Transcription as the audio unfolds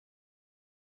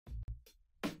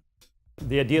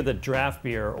The idea that draft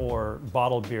beer or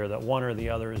bottled beer, that one or the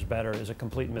other is better, is a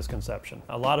complete misconception.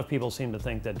 A lot of people seem to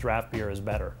think that draft beer is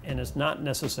better, and it's not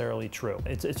necessarily true.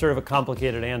 It's sort of a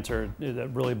complicated answer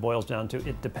that really boils down to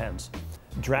it depends.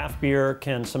 Draft beer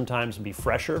can sometimes be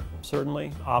fresher,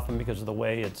 certainly, often because of the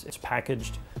way it's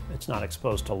packaged. It's not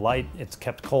exposed to light. It's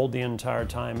kept cold the entire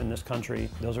time in this country.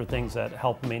 Those are things that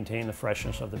help maintain the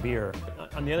freshness of the beer.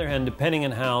 On the other hand, depending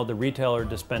on how the retailer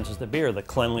dispenses the beer, the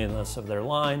cleanliness of their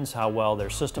lines, how well their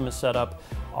system is set up,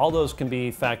 all those can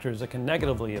be factors that can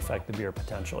negatively affect the beer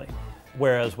potentially.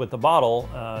 Whereas with the bottle,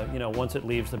 once it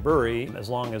leaves the brewery, as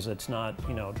long as it's not,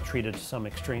 treated to some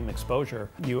extreme exposure,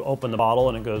 you open the bottle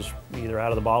and it goes either out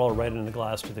of the bottle or right into the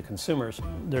glass to the consumers.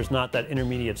 There's not that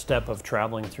intermediate step of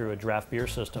traveling through a draft beer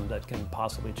system that can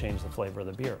possibly change the flavor of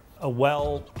the beer. A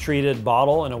well-treated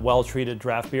bottle and a well-treated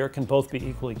draft beer can both be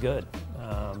equally good,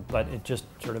 but it just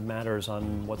sort of matters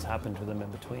on what's happened to them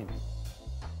in between.